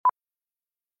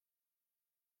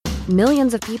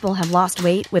Millions of people have lost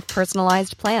weight with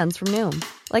personalized plans from Noom.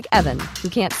 Like Evan, who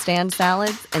can't stand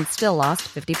salads and still lost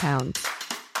 50 pounds.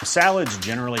 Salads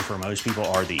generally for most people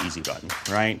are the easy button,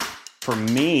 right? For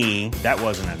me, that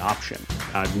wasn't an option.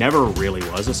 I never really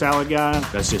was a salad guy.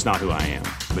 That's just not who I am.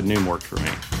 But Noom worked for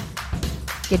me.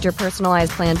 Get your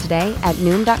personalized plan today at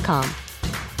Noom.com.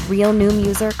 Real Noom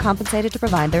user compensated to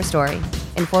provide their story.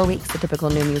 In 4 weeks, the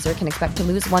typical Noom user can expect to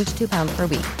lose 1 to 2 pounds per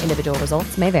week. Individual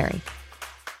results may vary.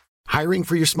 Hiring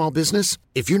for your small business?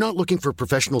 If you're not looking for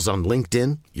professionals on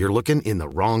LinkedIn, you're looking in the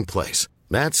wrong place.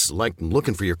 That's like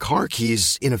looking for your car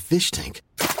keys in a fish tank.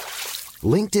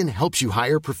 LinkedIn helps you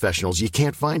hire professionals you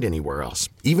can't find anywhere else,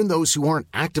 even those who aren't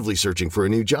actively searching for a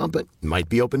new job but might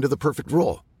be open to the perfect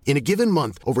role. In a given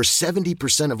month, over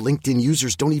 70% of LinkedIn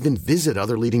users don't even visit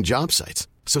other leading job sites.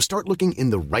 So start looking in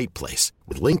the right place.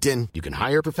 With LinkedIn, you can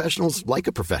hire professionals like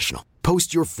a professional.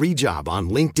 Post your free job on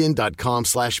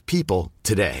linkedin.com/people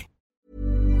today.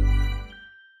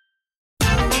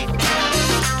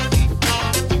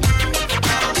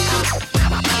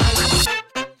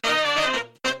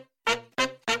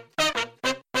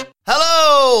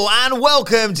 Hello and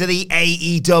welcome to the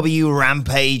AEW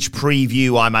Rampage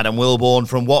preview. I'm Adam Wilborn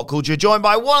from What Culture, joined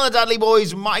by one of the Dudley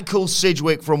boys, Michael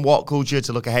Sidgwick from What Culture,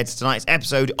 to look ahead to tonight's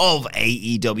episode of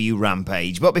AEW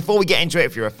Rampage. But before we get into it,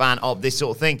 if you're a fan of this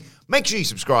sort of thing, make sure you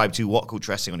subscribe to What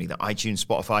Culture Wrestling on either iTunes,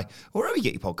 Spotify, or wherever you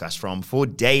get your podcasts from for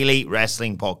daily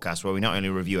wrestling podcasts, where we not only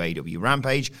review AEW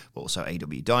Rampage, but also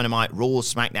AEW Dynamite, Raw,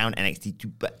 SmackDown, NXT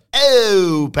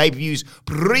 2.0 pay-per-views,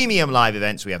 premium live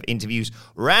events. We have interviews,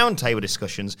 roundtable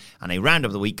discussions, and a round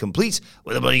of the week complete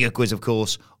with a bloody good quiz, of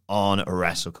course, on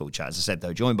Wrestle Culture. As I said,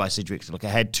 though, joined by Sidgwick to look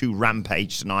ahead to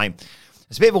Rampage tonight.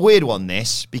 It's a bit of a weird one,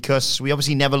 this, because we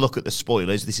obviously never look at the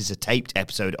spoilers. This is a taped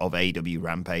episode of AEW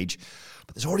Rampage.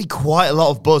 But there's already quite a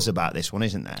lot of buzz about this one,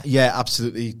 isn't there? Yeah,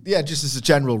 absolutely. Yeah, just as a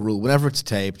general rule, whenever it's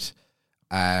taped,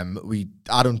 I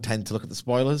don't tend to look at the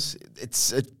spoilers.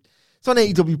 It's an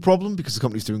AEW problem because the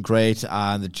company's doing great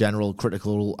and the general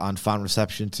critical and fan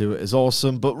reception to it is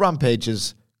awesome. But Rampage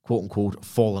has, quote unquote,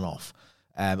 fallen off.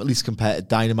 At least compared to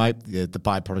Dynamite, the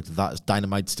byproduct of that is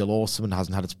Dynamite's still awesome and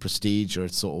hasn't had its prestige or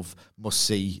its sort of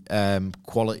must-see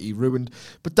quality ruined.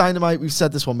 But Dynamite, we've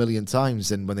said this 1 million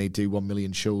times, and when they do 1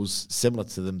 million shows similar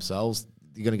to themselves,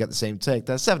 you're going to get the same take.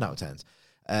 They're 7 out of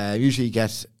 10. Usually you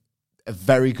get a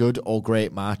very good or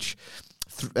great match,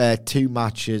 2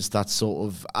 matches that sort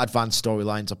of advanced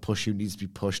storylines or push who needs to be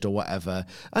pushed or whatever.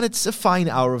 And it's a fine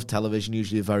hour of television,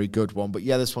 usually a very good one. But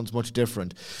yeah, this one's much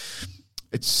different.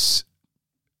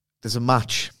 There's a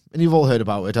match, and you've all heard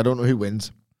about it. I don't know who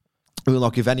wins. We will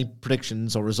not give any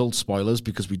predictions or result spoilers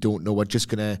because we don't know. We're just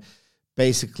going to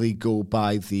basically go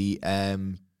by the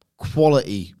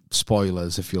quality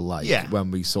spoilers, if you like, when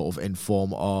we sort of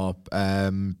inform our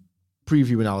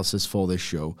preview analysis for this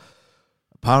show.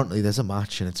 Apparently, there's a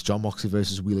match, and it's Jon Moxley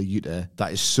versus Wheeler Yuta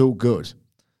that is so good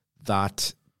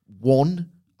that,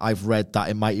 one, I've read that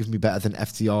it might even be better than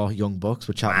FTR Young Bucks,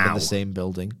 which happened in the same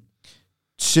building.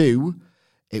 2,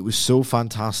 it was so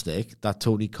fantastic that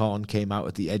Tony Khan came out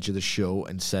at the edge of the show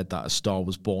and said that a star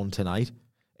was born tonight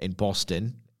in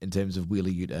Boston in terms of Wheeler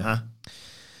Yuta.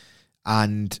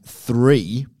 And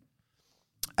 3,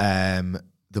 the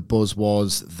buzz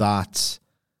was that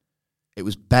it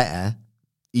was better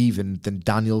even than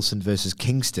Danielson versus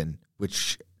Kingston,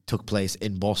 which took place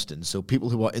in Boston. So people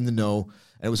who are in the know,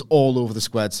 and it was all over the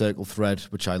Squared Circle thread,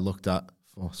 which I looked at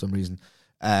for some reason.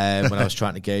 When I was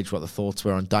trying to gauge what the thoughts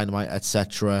were on Dynamite,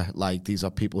 etc. Like, these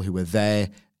are people who were there.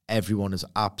 Everyone is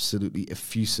absolutely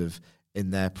effusive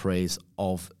in their praise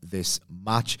of this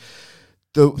match.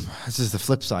 Though, this is the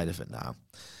flip side of it now.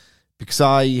 Because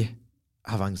I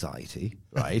have anxiety,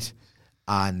 right?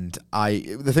 And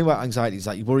the thing about anxiety is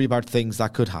that you worry about things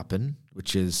that could happen,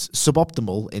 which is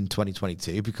suboptimal in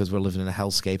 2022 because we're living in a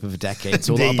hellscape of a decade.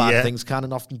 So a lot of bad things can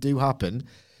and often do happen.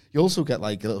 You also get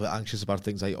like a little bit anxious about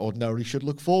things that you ordinarily should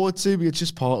look forward to, but it's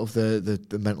just part of the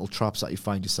mental traps that you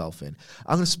find yourself in.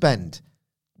 I'm going to spend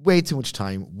way too much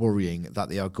time worrying that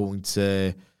they are going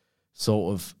to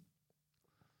sort of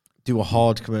do a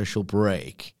hard commercial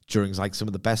break during like some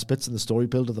of the best bits in the story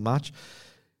build of the match.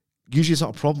 Usually it's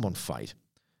not a problem on Fight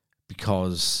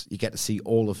because you get to see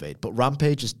all of it. But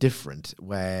Rampage is different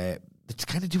where they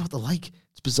kind of do what they like.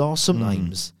 It's bizarre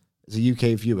sometimes. As a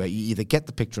UK viewer, you either get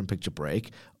the picture-in-picture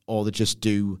break or they just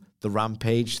do the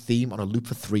Rampage theme on a loop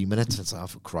for 3 minutes. It's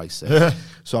for Christ's sake.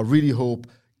 So I really hope,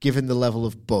 given the level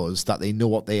of buzz, that they know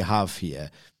what they have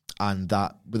here, and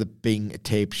that with it being a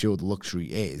tape show, the luxury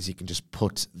is you can just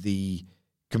put the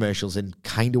commercials in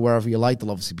kind of wherever you like.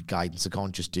 There'll obviously be guidance. They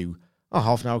can't just do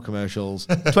half an hour commercials,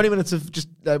 20 minutes of just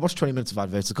watch 20 minutes of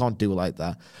adverts. I can't do it like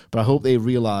that. But I hope they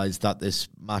realise that this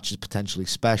match is potentially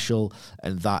special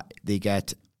and that they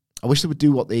get. I wish they would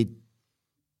do what they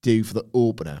do for the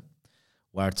opener,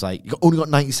 where it's like you only got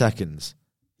 90 seconds.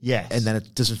 Yes. And then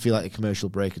it doesn't feel like a commercial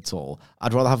break at all.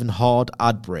 I'd rather have a hard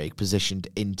ad break positioned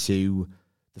into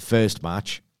the first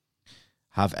match,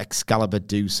 have Excalibur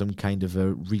do some kind of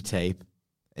a retape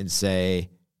and say,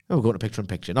 oh, we're going to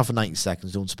picture-in-picture. Not for 90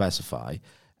 seconds, don't specify.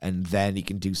 And then he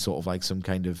can do sort of like some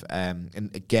kind of, and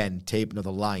again, tape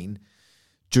another line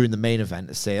during the main event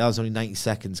to say, oh, it's only 90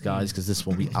 seconds, guys, because this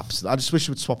one we absolutely... I just wish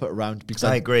we would swap it around. Because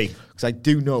I agree. Because I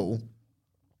do know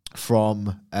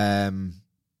from...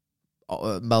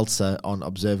 Meltzer on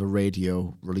Observer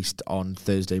Radio, released on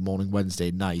Thursday morning, Wednesday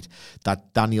night,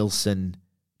 that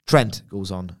Trent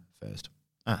goes on first.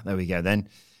 There we go then.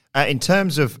 In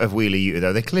terms of Wheeler Yuta,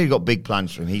 though, they clearly got big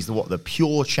plans for him. He's the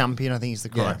pure champion, I think is the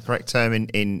correct term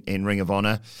in Ring of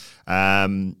Honor.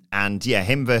 And yeah,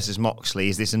 him versus Moxley.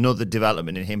 Is this another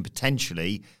development in him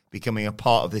potentially becoming a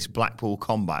part of this Blackpool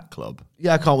Combat Club?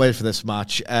 Yeah, I can't wait for this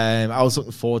match. I was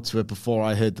looking forward to it before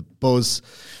I heard the buzz.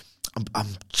 I'm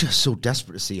just so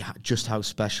desperate to see just how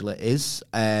special it is.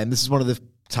 This is one of the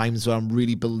times where I'm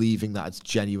really believing that it's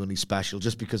genuinely special,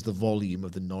 just because the volume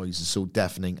of the noise is so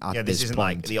deafening at this point. Yeah, this isn't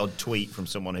like the odd tweet from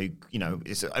someone who,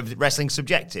 is wrestling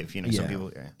subjective. Some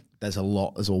people... Yeah. There's a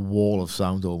wall of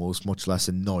sound almost, much less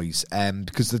in noise.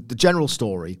 Because the general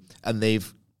story, and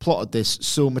they've plotted this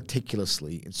so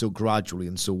meticulously and so gradually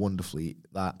and so wonderfully,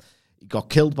 that he got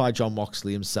killed by Jon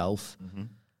Moxley himself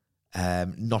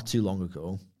not too long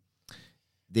ago.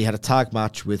 They had a tag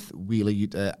match with Wheeler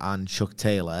Yuta and Chuck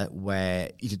Taylor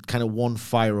where he did kind of one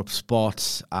fire-up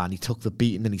spot and he took the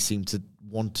beating and he seemed to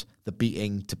want the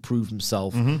beating to prove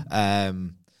himself,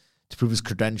 to prove his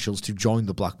credentials to join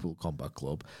the Blackpool Combat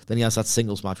Club. Then he has that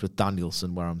singles match with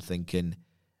Danielson where I'm thinking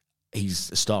he's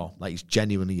a star, like he's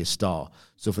genuinely a star.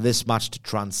 So for this match to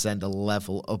transcend a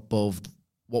level above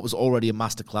what was already a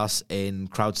masterclass in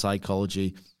crowd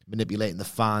psychology, manipulating the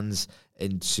fans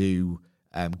into...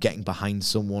 getting behind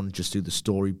someone just through the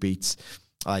story beats.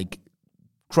 Like,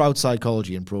 crowd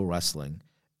psychology in pro wrestling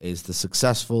is the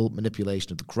successful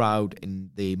manipulation of the crowd, and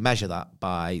they measure that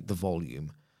by the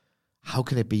volume. How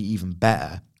can it be even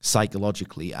better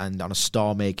psychologically and on a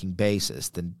star-making basis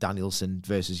than Danielson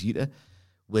versus Yuta,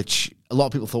 which a lot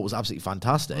of people thought was absolutely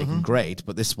fantastic and great,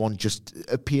 but this one just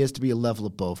appears to be a level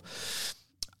above.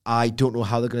 I don't know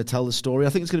how they're going to tell the story. I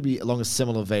think it's going to be along a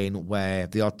similar vein where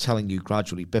they are telling you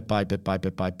gradually, bit by bit,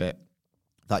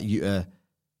 that Yuta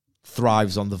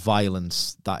thrives on the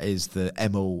violence that is the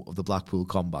MO of the Blackpool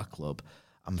Combat Club.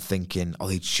 I'm thinking,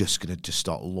 they're just going to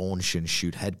start launching,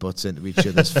 shoot headbutts into each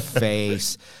other's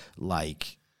face.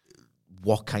 Like,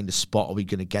 what kind of spot are we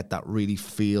going to get that really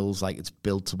feels like it's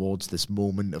built towards this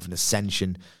moment of an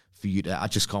ascension for Yuta? I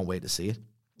just can't wait to see it.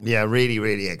 Yeah, really,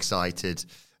 really excited.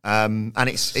 And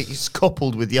it's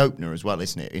coupled with the opener as well,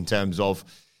 isn't it? In terms of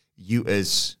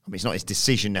Yuta's, it's not his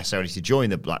decision necessarily to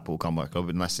join the Blackpool Combat Club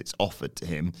unless it's offered to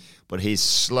him, but his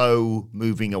slow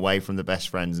moving away from the best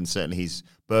friends and certainly his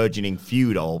burgeoning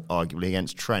feud, arguably,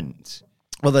 against Trent.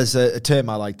 Well, there's a term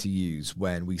I like to use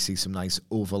when we see some nice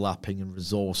overlapping and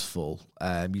resourceful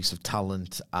use of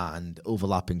talent and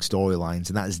overlapping storylines,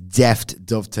 and that is deft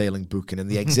dovetailing booking and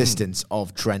the existence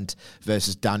of Trent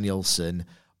versus Danielson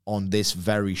on this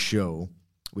very show,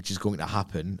 which is going to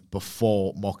happen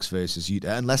before Mox versus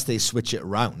Yuta, unless they switch it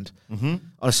around. On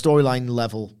a storyline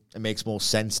level, it makes more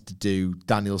sense to do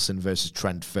Danielson versus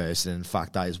Trent first, and in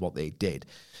fact, that is what they did,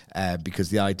 because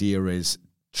the idea is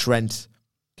Trent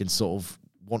can sort of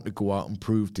want to go out and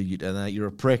prove to Yuta that you're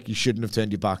a prick, you shouldn't have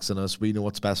turned your backs on us, we know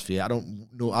what's best for you. I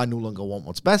no longer want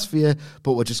what's best for you,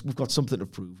 but we've got something to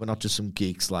prove. We're not just some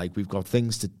geeks, like, we've got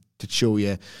things to show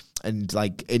you. And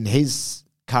like, in his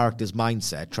character's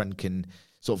mindset, Trent can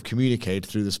sort of communicate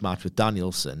through this match with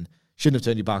Danielson, shouldn't have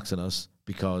turned your backs on us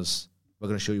because we're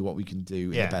going to show you what we can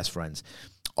do in the best friends.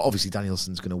 Obviously,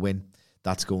 Danielson's going to win.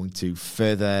 That's going to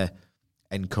further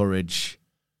encourage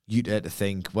Yuta to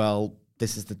think, well,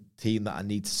 this is the team that I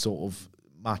need to sort of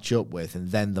match up with,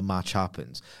 and then the match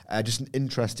happens. Just an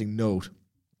interesting note,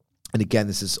 and again,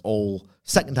 this is all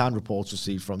second-hand reports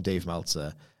received from Dave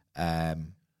Meltzer,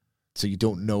 so you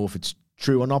don't know if it's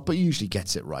true or not, but he usually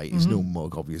gets it right. He's no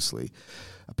mug, obviously.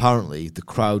 Apparently, the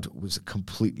crowd was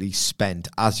completely spent,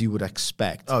 as you would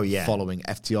expect, following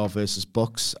FTR versus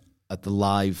Bucks at the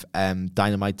live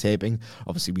Dynamite taping.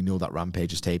 Obviously, we know that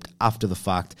Rampage is taped after the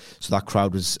fact, so that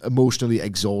crowd was emotionally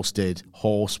exhausted,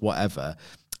 hoarse, whatever.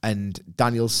 And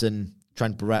Danielson,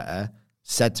 Trent Beretta,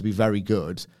 said to be very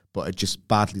good, but it just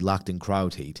badly lacked in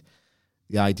crowd heat.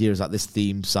 the idea is that this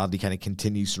theme sadly kind of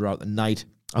continues throughout the night.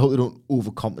 I hope they don't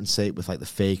overcompensate with like the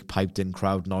fake piped-in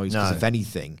crowd noise, because if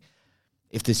anything,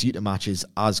 if this Yuta match is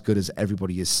as good as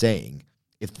everybody is saying,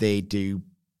 if they do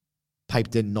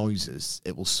piped-in noises,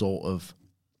 it will sort of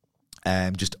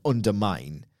just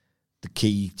undermine the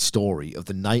key story of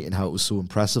the night and how it was so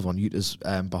impressive on Yuta's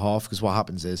behalf. Because what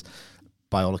happens is,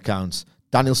 by all accounts,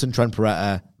 Danielson, Trent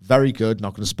Beretta, very good,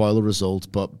 not going to spoil the result,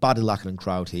 but badly lacking in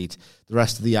crowd heat. The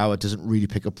rest of the hour doesn't really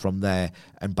pick up from there,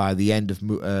 and by the end of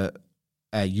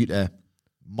Yuta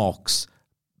Mox,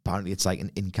 apparently it's like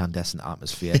an incandescent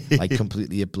atmosphere, like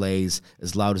completely ablaze,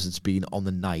 as loud as it's been on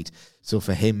the night. So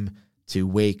for him to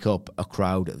wake up a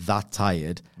crowd that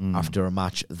tired after a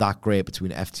match that great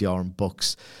between FTR and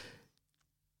Bucks,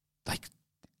 like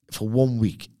for 1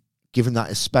 week, given that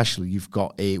especially you've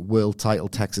got a world title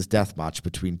Texas death match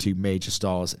between two major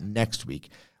stars next week,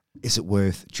 is it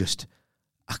worth just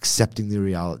accepting the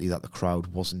reality that the crowd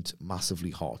wasn't massively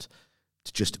hot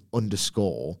to just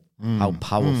underscore how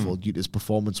powerful Yuta's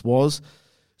performance was?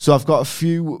 So I've got a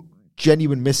few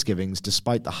genuine misgivings,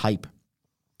 despite the hype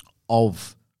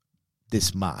of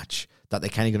this match, that they're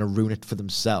kind of going to ruin it for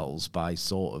themselves by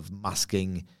sort of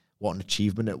masking what an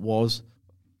achievement it was.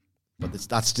 But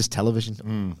that's just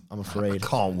television, I'm afraid. I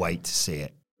can't wait to see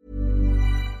it.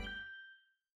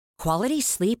 Quality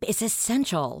sleep is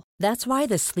essential. That's why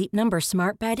the Sleep Number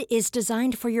Smart Bed is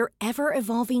designed for your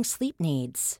ever-evolving sleep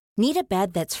needs. Need a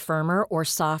bed that's firmer or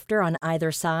softer on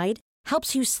either side?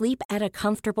 Helps you sleep at a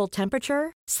comfortable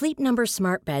temperature? Sleep Number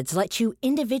Smart Beds let you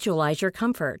individualize your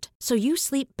comfort, so you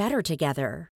sleep better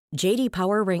together. J.D.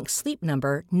 Power ranks Sleep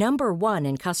Number number 1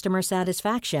 in customer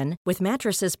satisfaction with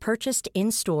mattresses purchased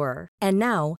in-store. And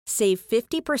now, save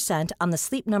 50% on the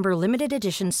Sleep Number Limited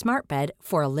Edition Smart Bed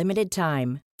for a limited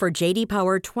time. For J.D.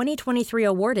 Power 2023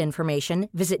 award information,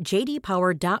 visit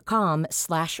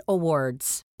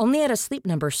jdpower.com/awards. Only at a Sleep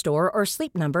Number store or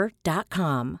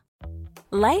sleepnumber.com.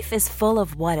 Life is full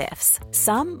of what-ifs.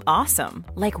 Some awesome,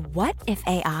 like what if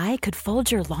AI could fold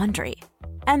your laundry?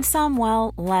 And some,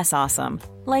 well, less awesome.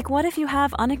 Like what if you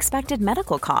have unexpected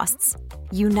medical costs?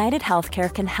 United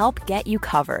Healthcare can help get you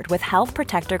covered with Health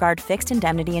Protector Guard fixed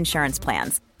indemnity insurance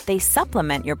plans. They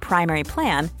supplement your primary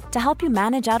plan to help you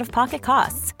manage out-of-pocket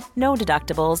costs. No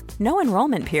deductibles, no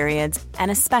enrollment periods,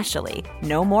 and especially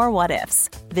no more what-ifs.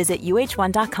 Visit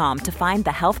uh1.com to find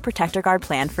the Health Protector Guard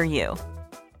plan for you.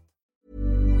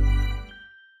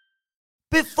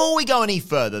 Before we go any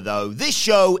further, though, this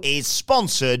show is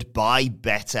sponsored by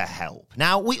BetterHelp.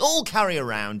 Now, we all carry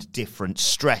around different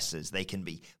stressors. They can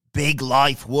be big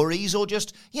life worries or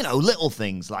just, little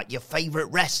things like your favorite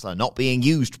wrestler not being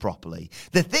used properly.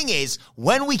 The thing is,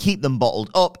 when we keep them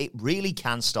bottled up, it really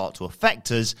can start to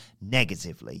affect us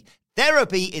negatively.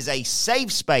 Therapy is a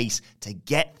safe space to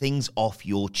get things off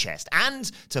your chest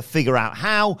and to figure out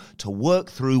how to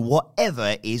work through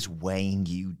whatever is weighing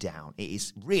you down. It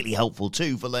is really helpful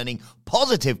too for learning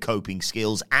positive coping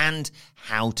skills and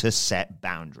how to set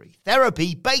boundaries.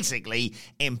 Therapy basically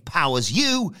empowers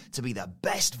you to be the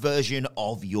best version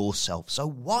of yourself. So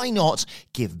why not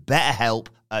give BetterHelp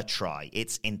a try?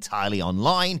 It's entirely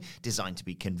online, designed to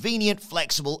be convenient,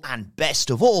 flexible, and best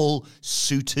of all,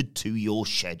 suited to your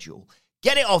schedule.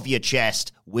 Get it off your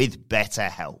chest with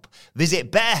BetterHelp.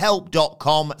 Visit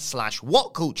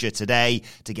betterhelp.com/whatculture today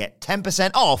to get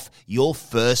 10% off your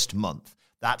first month.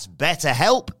 That's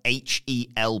BetterHelp,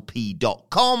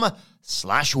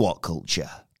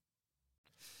 HELP.com/whatculture.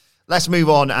 Let's move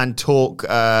on and talk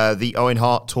the Owen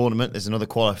Hart tournament. There's another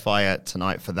qualifier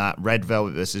tonight for that. Red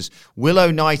Velvet versus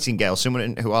Willow Nightingale,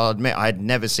 someone who I'll admit I had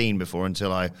never seen before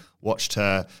until I watched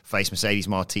her face Mercedes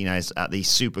Martinez at the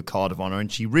Super Card of Honor, and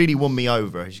she really won me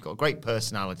over. She's got a great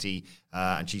personality,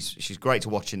 and she's great to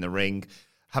watch in the ring.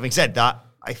 Having said that,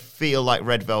 I feel like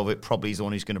Red Velvet probably is the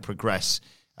one who's going to progress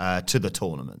to the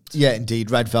tournament. Yeah,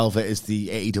 indeed. Red Velvet is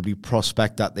the AEW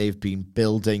prospect that they've been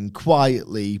building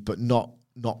quietly, but not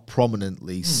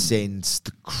prominently since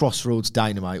the Crossroads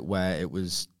Dynamite, where it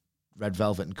was Red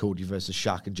Velvet and Cody versus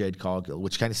Shaq and Jade Cargill,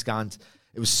 which kind of scanned.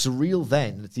 It was surreal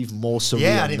then, and it's even more surreal now.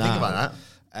 Yeah, I didn't think about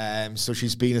that. So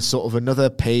she's been a sort of another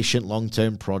patient,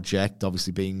 long-term project.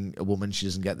 Obviously, being a woman, she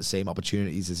doesn't get the same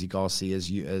opportunities as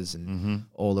Garcia's, Yutas, and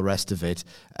all the rest of it.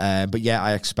 But yeah,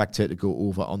 I expect her to go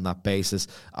over on that basis.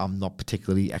 I'm not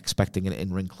particularly expecting an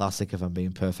in-ring classic, if I'm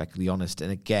being perfectly honest.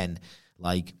 And again,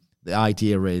 the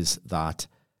idea is that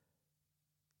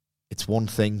it's one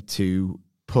thing to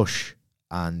push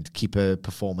and keep a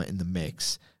performer in the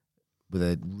mix with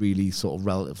a really sort of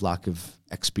relative lack of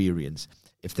experience.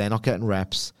 If they're not getting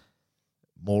reps,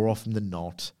 more often than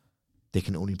not, they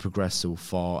can only progress so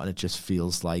far, and it just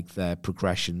feels like their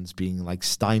progression's being like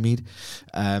stymied.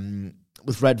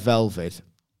 With Red Velvet,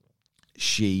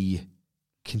 she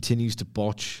continues to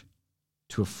botch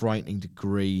to a frightening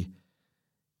degree,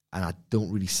 and I don't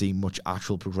really see much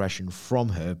actual progression from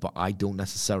her, but I don't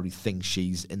necessarily think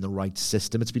she's in the right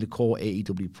system. It's been a core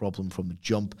AEW problem from the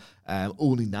jump.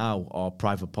 Only now are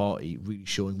Private Party really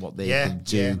showing what they can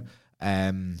do.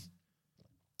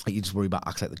 You just worry about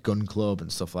acts like the Gun Club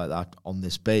and stuff like that on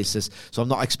this basis. So I'm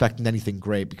not expecting anything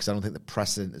great because I don't think the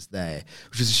precedent is there,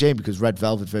 which is a shame because Red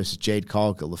Velvet versus Jade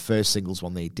Cargill, the first singles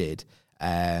one they did,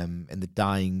 in the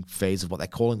dying phase of what they're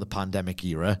calling the pandemic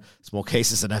era. It's more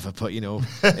cases than ever, but,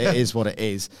 it is what it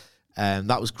is.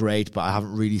 That was great, but I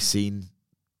haven't really seen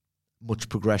much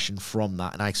progression from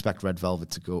that, and I expect Red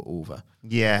Velvet to go over.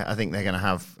 Yeah, I think they're going to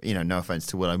have, no offense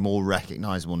to Willow, more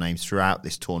recognisable names throughout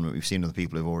this tournament. We've seen other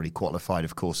people who've already qualified,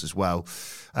 of course, as well.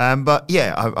 But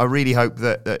yeah, I really hope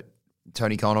that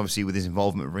Tony Khan, obviously with his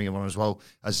involvement with Ring of Honor as well,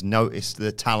 has noticed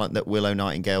the talent that Willow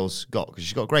Nightingale's got, because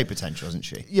she's got great potential, hasn't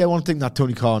she? Yeah, one thing that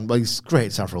Tony Khan, he's great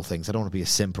at several things. I don't want to be a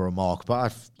simp or a mark, but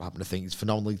I happen to think he's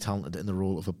phenomenally talented in the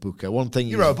role of a booker. One thing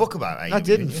you wrote a book about it. I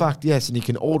did, in fact, yes, and you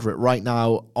can order it right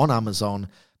now on Amazon.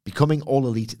 Becoming All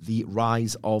Elite, The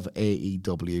Rise of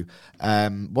AEW.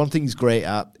 One thing he's great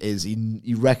at is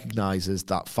he recognises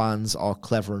that fans are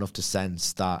clever enough to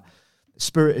sense that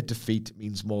spirited defeat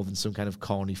means more than some kind of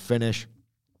corny finish.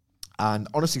 And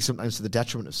honestly, sometimes to the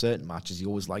detriment of certain matches, he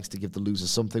always likes to give the loser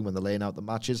something when they're laying out the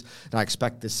matches. And I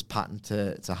expect this pattern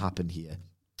to happen here.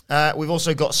 We've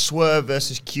also got Swerve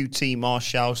versus QT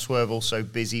Marshall. Swerve also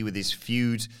busy with his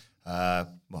feud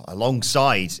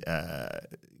alongside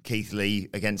Keith Lee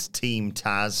against Team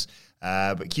Taz.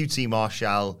 But QT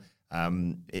Marshall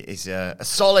is a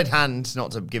solid hand,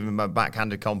 not to give him a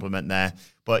backhanded compliment there.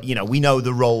 But, we know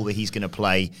the role that he's going to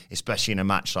play, especially in a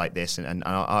match like this. And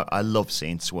I love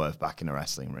seeing Swerve back in a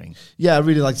wrestling ring. Yeah, I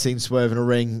really like seeing Swerve in a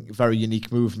ring. Very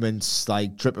unique movements,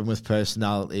 like dripping with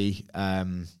personality.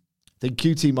 Then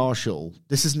QT Marshall,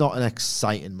 this is not an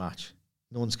exciting match.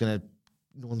 No one's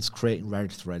creating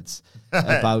Reddit threads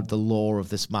about the lore of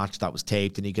this match that was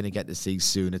taped and you're going to get to see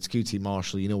soon. It's QT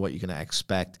Marshall. You know what you're going to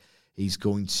expect. He's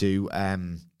going to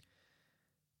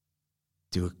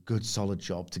do a good, solid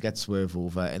job to get Swerve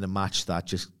over in a match that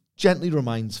just gently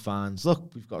reminds fans, look,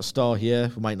 we've got a star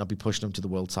here. We might not be pushing him to the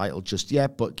world title just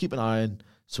yet, but keep an eye on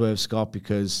Swerve Scott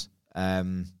because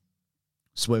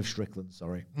Swerve Strickland,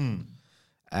 sorry.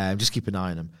 Just keep an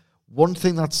eye on him. One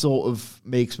thing that sort of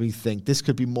makes me think this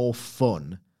could be more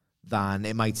fun than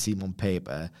it might seem on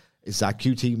paper is that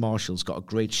QT Marshall's got a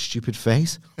great stupid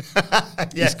face.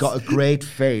 Yes. He's got a great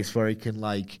face where he can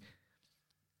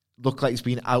look like he's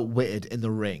been outwitted in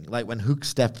the ring. Like when Hook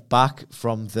stepped back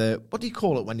from the, what do you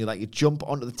call it when you jump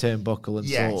onto the turnbuckle and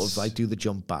sort of do the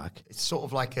jump back? It's sort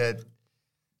of like a,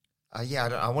 I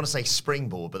want to say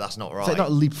springboard, but that's not right. It's like not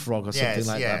a leapfrog or something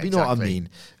like that. But you know what I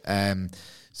mean.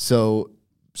 So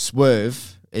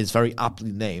Swerve is very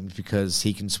aptly named because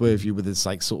he can swerve you with his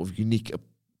sort of unique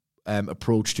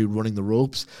approach to running the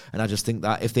ropes, and I just think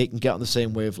that if they can get on the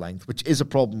same wavelength, which is a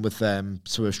problem with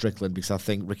Swerve Strickland because I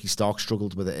think Ricky Stark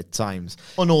struggled with it at times.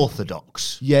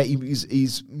 Unorthodox. Yeah,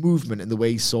 his movement and the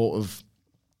way he sort of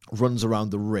runs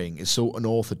around the ring is so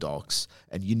unorthodox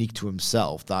and unique to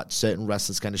himself that certain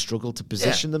wrestlers kind of struggle to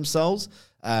position themselves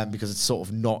because it's sort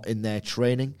of not in their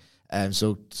training.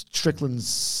 So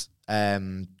Strickland's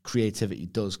creativity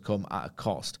does come at a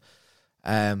cost.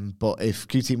 But if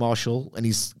QT Marshall, and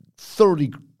he's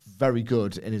thoroughly very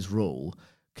good in his role,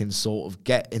 can sort of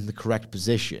get in the correct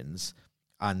positions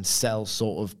and sell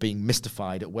sort of being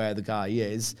mystified at where the guy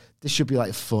is, this should be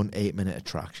like a fun 8-minute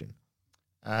attraction.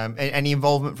 Any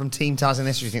involvement from Team Taz in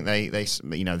this? Do you think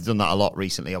they've done that a lot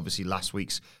recently? Obviously, last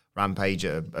week's Rampage,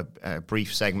 a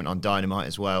brief segment on Dynamite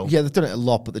as well. Yeah, they've done it a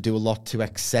lot, but they do a lot to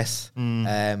excess.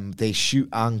 They shoot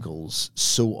angles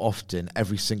so often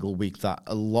every single week that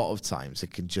a lot of times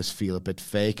it can just feel a bit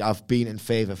fake. I've been in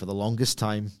favour for the longest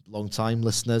time, long-time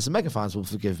listeners, and mega fans will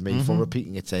forgive me for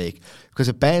repeating a take, because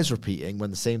it bears repeating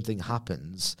when the same thing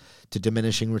happens to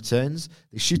diminishing returns.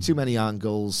 They shoot too many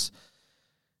angles.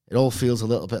 It all feels a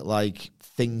little bit like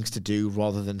things to do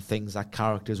rather than things that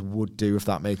characters would do, if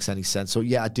that makes any sense. So,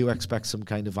 yeah, I do expect some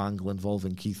kind of angle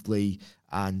involving Keith Lee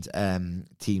and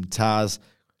Team Taz.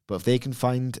 But if they can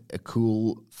find a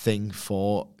cool thing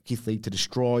for Keith Lee to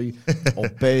destroy or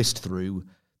burst through,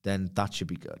 then that should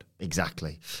be good.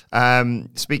 Exactly.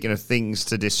 Speaking of things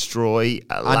to destroy...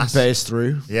 and burst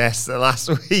through. Yes, last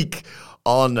week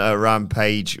on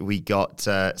Rampage, we got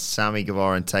Sammy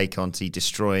Guevara and Tay Conti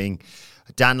destroying...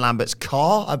 Dan Lambert's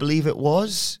car, I believe it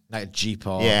was. Like a Jeep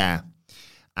or... Yeah.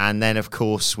 And then, of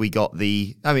course, we got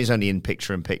it's only in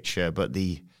picture-in-picture, but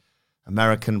the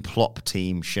American plop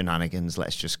team shenanigans,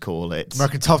 let's just call it.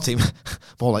 American top team.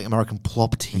 More like American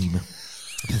plop team.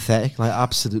 Pathetic, like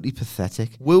absolutely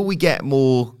pathetic. Will we get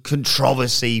more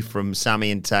controversy from Sami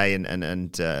and Tay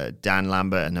and Dan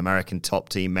Lambert and American top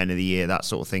team men of the year, that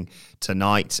sort of thing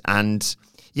tonight? And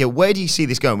where do you see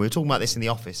this going? We were talking about this in the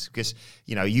office because,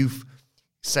 you've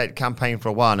said campaign for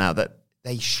a while now that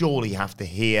they surely have to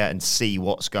hear and see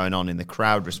what's going on in the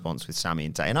crowd response with Sami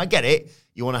and Tay. And I get it.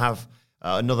 You want to have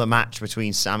another match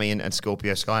between Sami and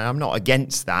Scorpio Sky. And I'm not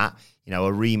against that. A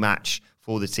rematch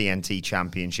for the TNT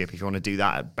Championship. If you want to do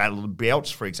that at Battle of the Belts,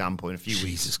 for example, in a few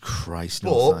weeks. Jesus Christ,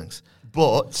 no thanks.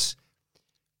 But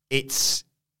it's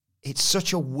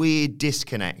such a weird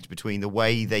disconnect between the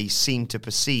way they seem to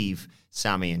perceive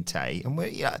Sami and Tay. And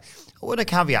I want to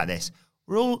caveat this.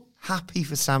 We're all happy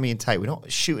for Sami and Tay. We're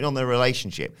not shooting on their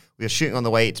relationship. We are shooting on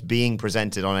the way it's being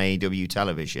presented on AEW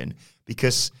television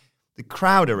because the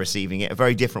crowd are receiving it a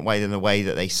very different way than the way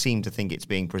that they seem to think it's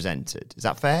being presented. Is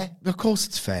that fair? Of course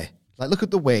it's fair. Like, look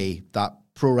at the way that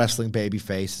pro wrestling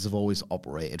babyfaces have always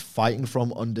operated, fighting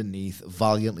from underneath,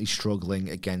 valiantly struggling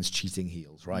against cheating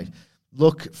heels, right?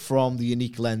 Look from the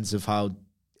unique lens of how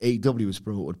AEW has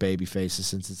promoted babyfaces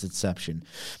since its inception.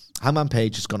 Hangman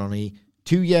Page has gone on a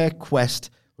 2-year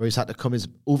quest where he's had to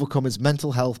overcome his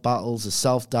mental health battles, his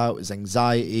self-doubt, his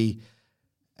anxiety,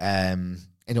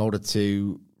 in order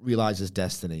to realize his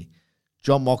destiny.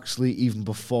 Jon Moxley, even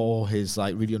before his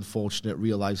really unfortunate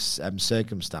real-life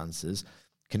circumstances,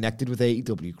 connected with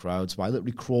AEW crowds by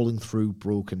literally crawling through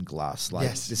broken glass.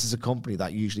 This is a company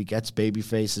that usually gets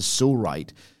babyfaces so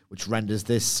right, which renders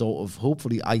this sort of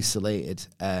hopefully isolated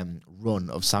run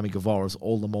of Sammy Guevara's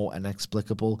all the more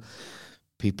inexplicable.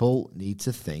 People need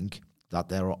to think that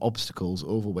there are obstacles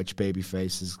over which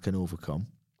babyfaces can overcome,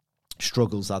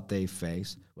 struggles that they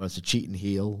face, whether it's a cheating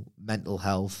heel, mental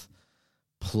health,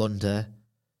 plunder,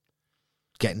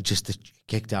 getting just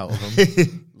kicked out of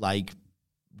them, like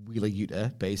Wheeler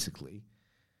Yuta, basically.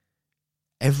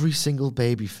 Every single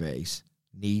babyface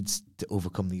needs to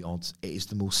overcome the odds. It is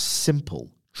the most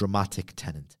simple, dramatic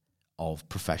tenet of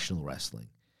professional wrestling.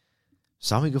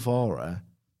 Sammy Guevara,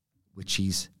 which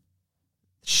he's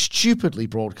stupidly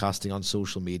broadcasting on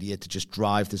social media to just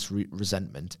drive this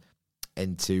resentment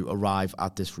and to arrive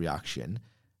at this reaction,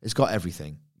 has got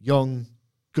everything. Young,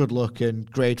 good-looking,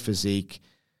 great physique,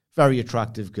 very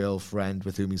attractive girlfriend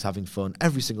with whom he's having fun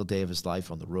every single day of his life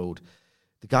on the road.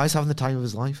 The guy's having the time of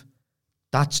his life.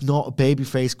 That's not a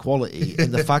babyface quality.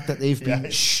 And the fact that they've been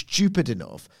stupid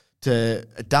enough to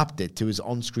adapt it to his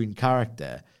on-screen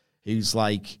character, who's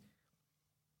like,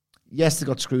 yes, they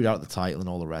got screwed out of the title and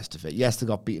all the rest of it. Yes, they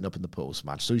got beaten up in the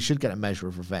post-match, so he should get a measure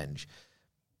of revenge.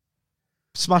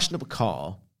 Smashing up a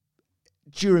car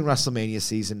during WrestleMania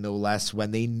season, no less,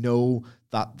 when they know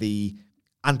that the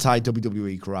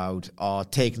anti-WWE crowd are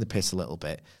taking the piss a little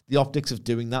bit. The optics of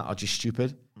doing that are just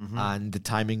stupid, and the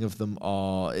timing of them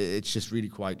it's just really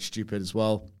quite stupid as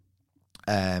well.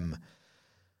 Sammy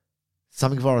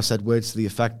Guevara said words to the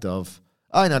effect of,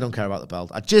 I don't care about the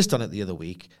belt. I just done it the other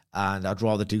week, and I'd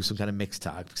rather do some kind of mixed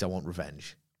tag because I want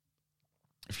revenge.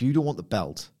 If you don't want the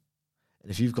belt,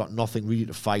 and if you've got nothing really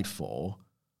to fight for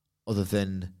other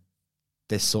than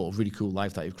this sort of really cool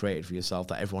life that you've created for yourself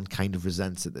that everyone kind of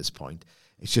resents at this point,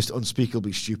 it's just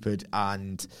unspeakably stupid.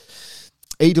 And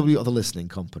AEW are the listening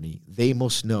company. They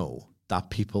must know that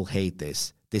people hate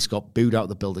this. This got booed out of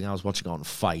the building. I was watching on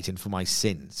Fight, and for my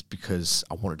sins, because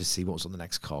I wanted to see what was on the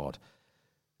next card.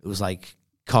 It was like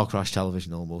car crash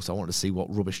television almost. I wanted to see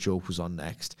what rubbish joke was on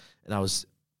next. And I was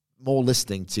more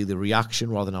listening to the reaction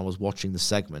rather than I was watching the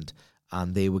segment.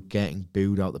 And they were getting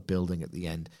booed out the building at the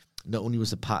end. Not only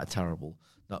was the Pat terrible,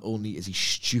 not only is he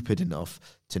stupid enough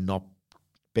to not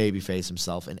babyface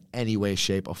himself in any way,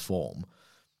 shape, or form,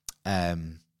 but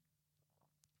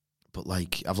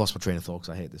I've lost my train of thought because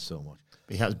I hate this so much.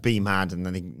 But he has be mad and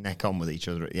then they neck on with each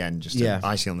other at the end, just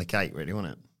icing on the cake, really,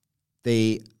 wasn't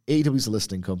it? AEW's a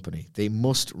listening company. They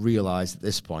must realize at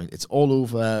this point, it's all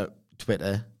over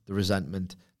Twitter, the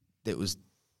resentment. It was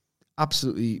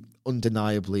absolutely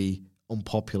undeniably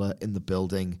unpopular in the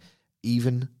building.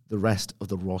 Even the rest of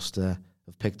the roster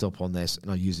have picked up on this and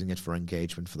are using it for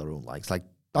engagement for their own likes.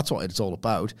 That's what it's all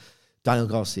about. Daniel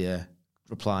Garcia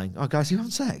replying, "Oh, guys, you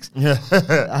having sex?" Yeah.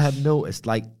 I have noticed,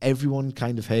 everyone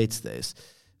kind of hates this,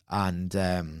 and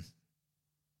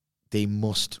they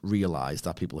must realize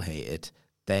that people hate it.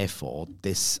 Therefore,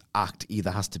 this act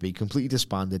either has to be completely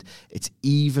disbanded. It's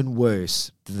even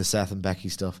worse than the Seth and Becky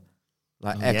stuff,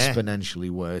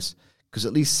 exponentially worse. Because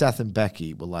at least Seth and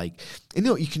Becky were like,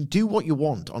 you can do what you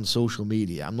want on social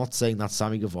media. I'm not saying that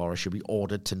Sammy Guevara should be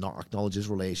ordered to not acknowledge his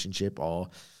relationship,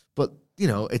 but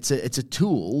it's a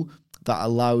tool that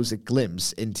allows a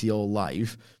glimpse into your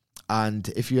life. And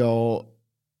if you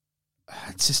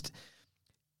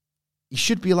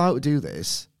should be allowed to do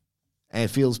this. And it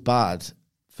feels bad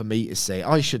for me to say,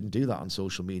 I shouldn't do that on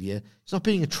social media. He's not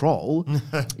being a troll.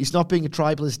 He's not being a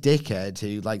tribalist dickhead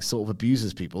who sort of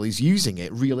abuses people. He's using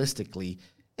it realistically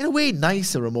in a way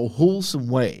nicer, a more wholesome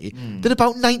way than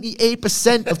about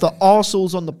 98% of the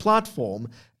arseholes on the platform.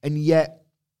 And yet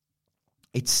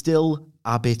it's still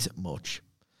a bit much.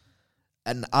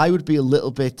 And I would be a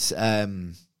little bit...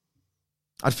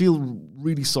 I'd feel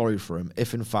really sorry for him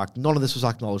if, in fact, none of this was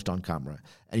acknowledged on camera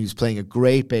and he was playing a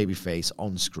great babyface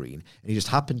on screen and he just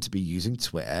happened to be using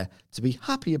Twitter to be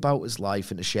happy about his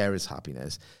life and to share his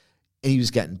happiness, and he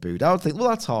was getting booed. I would think, well,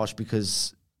 that's harsh,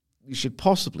 because you should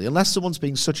possibly, unless someone's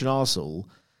being such an arsehole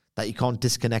that you can't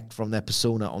disconnect from their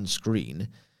persona on screen,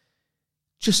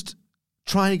 just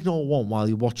try and ignore one while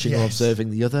you're watching or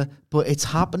observing the other. But it's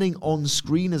happening on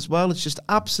screen as well. It's just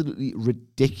absolutely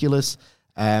ridiculous.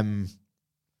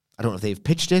 I don't know if they've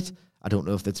pitched it. I don't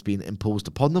know if that's been imposed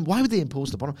upon them. Why would they impose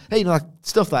it upon them? Hey, that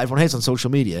stuff that everyone hates on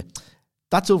social media,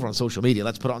 that's over on social media.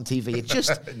 Let's put it on TV. It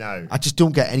just, no. I just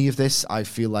don't get any of this. I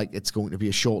feel like it's going to be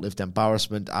a short-lived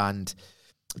embarrassment, and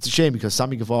it's a shame because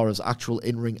Sammy Guevara's actual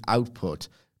in-ring output,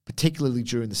 particularly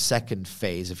during the second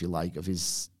phase, if you like, of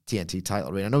his TNT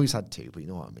title reign. I know he's had two, but you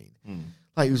know what I mean.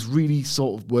 He was really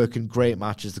sort of working great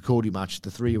matches, the Cody match,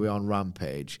 the three-way on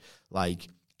Rampage,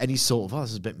 any sort of, this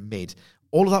is a bit mid.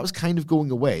 All of that was kind of going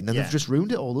away, and then they've just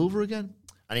ruined it all over again.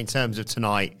 And in terms of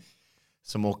tonight,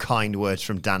 some more kind words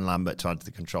from Dan Lambert to add to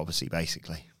the controversy,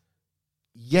 basically.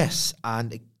 Yes,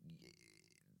 and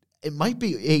it might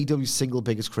be AEW's single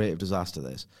biggest creative disaster,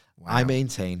 this. Wow. I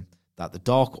maintain that the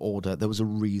Dark Order, there was a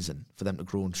reason for them to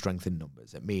grow and strengthen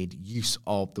numbers. It made use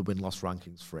of the win-loss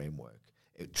rankings framework.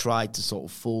 It tried to sort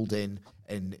of fold in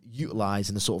and utilize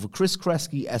in a sort of a Chris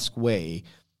Kresge-esque way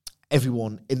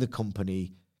everyone in the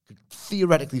company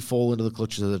theoretically fall into the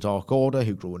clutches of the Dark Order,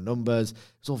 who grow in numbers. It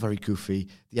was all very goofy.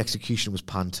 The execution was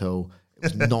panto. It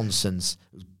was nonsense.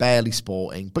 It was barely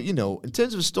sporting. But, in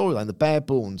terms of a storyline, the bare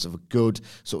bones of a good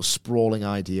sort of sprawling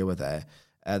idea were there.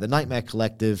 The Nightmare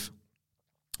Collective,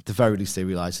 at the very least, they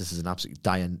realised this is an absolutely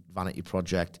dying vanity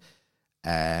project,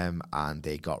 and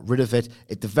they got rid of it.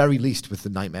 At the very least, with the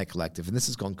Nightmare Collective, and this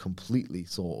has gone completely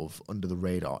sort of under the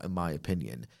radar, in my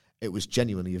opinion, it was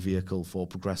genuinely a vehicle for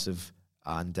progressive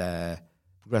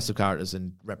characters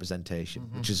and representation,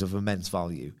 which is of immense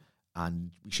value,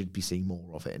 and we should be seeing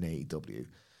more of it in AEW.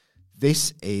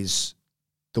 This is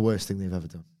the worst thing they've ever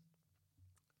done.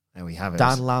 There we have it.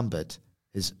 Dan Lambert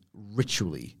has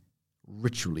ritually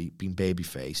been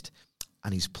baby-faced,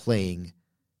 and he's playing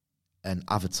an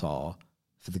avatar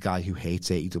for the guy who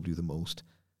hates AEW the most.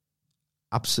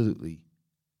 Absolutely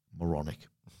moronic.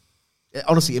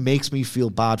 Honestly, it makes me feel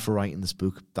bad for writing this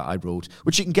book that I wrote,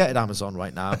 which you can get at Amazon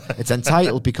right now. It's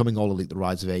entitled Becoming All Elite, The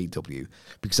Rise of AEW,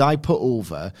 because I put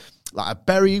over, I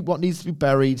bury what needs to be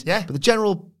buried, but the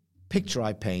general picture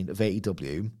I paint of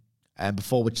AEW, and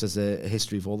before which there's a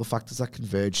history of all the factors that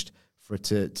converged for it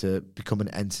to become an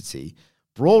entity.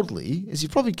 Broadly, as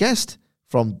you've probably guessed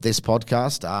from this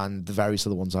podcast and the various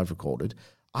other ones I've recorded,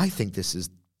 I think this is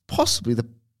possibly the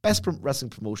best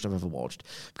wrestling promotion I've ever watched,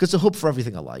 because it's a hub for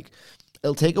everything I like.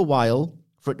 It'll take a while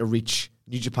for it to reach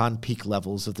New Japan peak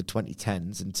levels of the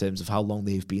 2010s in terms of how long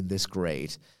they've been this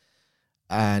great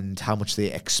and how much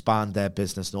they expand their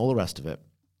business and all the rest of it.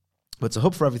 But it's a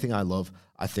hub for everything I love.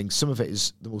 I think some of it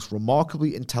is the most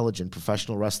remarkably intelligent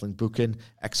professional wrestling booking,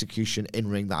 execution,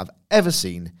 in-ring that I've ever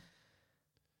seen.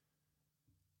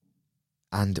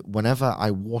 And whenever I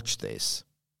watch this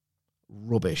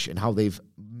rubbish and how they've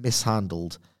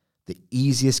mishandled the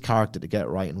easiest character to get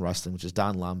right in wrestling, which is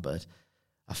Dan Lambert,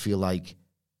 I feel like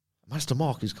Master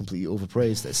Mark has completely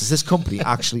overpraised this. Is this company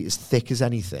actually as thick as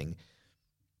anything?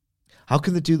 How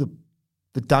can they do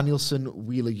the Danielson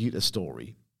Wheeler Yuta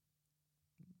story?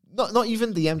 Not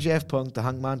even the MJF Punk, the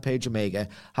Hangman Page Omega.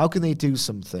 How can they do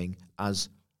something as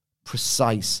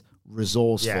precise,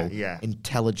 resourceful,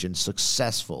 intelligent,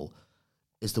 successful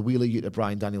as the Wheeler Yuta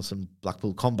Bryan Danielson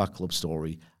Blackpool Combat Club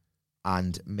story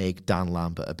and make Dan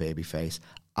Lambert a babyface?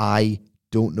 I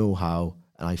don't know how,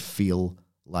 and I feel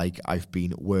like I've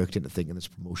been worked into thinking this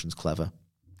promotion's clever.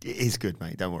 It is good,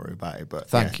 mate. Don't worry about it. But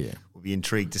Thank you. We'll be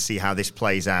intrigued to see how this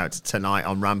plays out tonight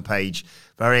on Rampage.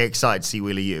 Very excited to see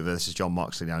Wheeler Yuta versus Jon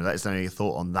Moxley. Now, let us know your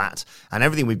thought on that and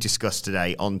everything we've discussed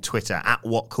today on Twitter at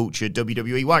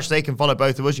WhatCultureWWE. Watch, they can follow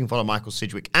both of us. You can follow Michael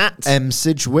Sidgwick at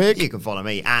Sidgwick. You can follow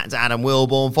me at Adam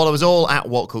Wilborn. Follow us all at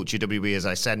WhatCultureWWE, as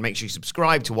I said. Make sure you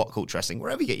subscribe to What Culture Wrestling,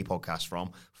 wherever you get your podcasts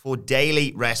from, for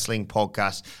daily wrestling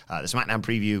podcasts. The SmackDown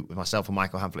preview with myself and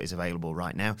Michael Hamflett is available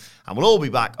right now. And we'll all be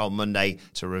back on Monday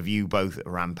to review both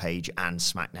Rampage and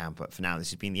SmackDown. But for now, this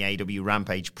has been the AEW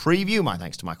Rampage preview. My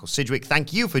thanks to Michael Sidgwick.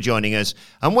 Thank you for joining us,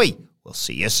 and we will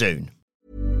see you soon.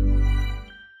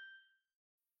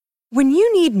 When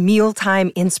you need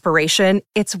mealtime inspiration,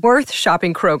 it's worth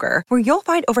shopping Kroger, where you'll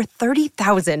find over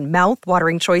 30,000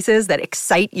 mouth-watering choices that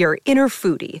excite your inner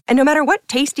foodie. And no matter what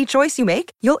tasty choice you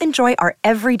make, you'll enjoy our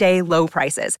everyday low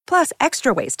prices, plus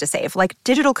extra ways to save, like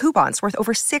digital coupons worth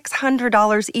over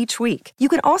 $600 each week. You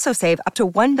can also save up to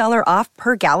 $1 off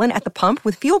per gallon at the pump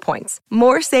with fuel points.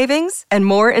 More savings and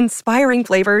more inspiring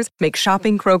flavors make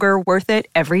shopping Kroger worth it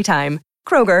every time.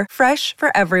 Kroger, fresh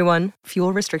for everyone.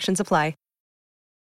 Fuel restrictions apply.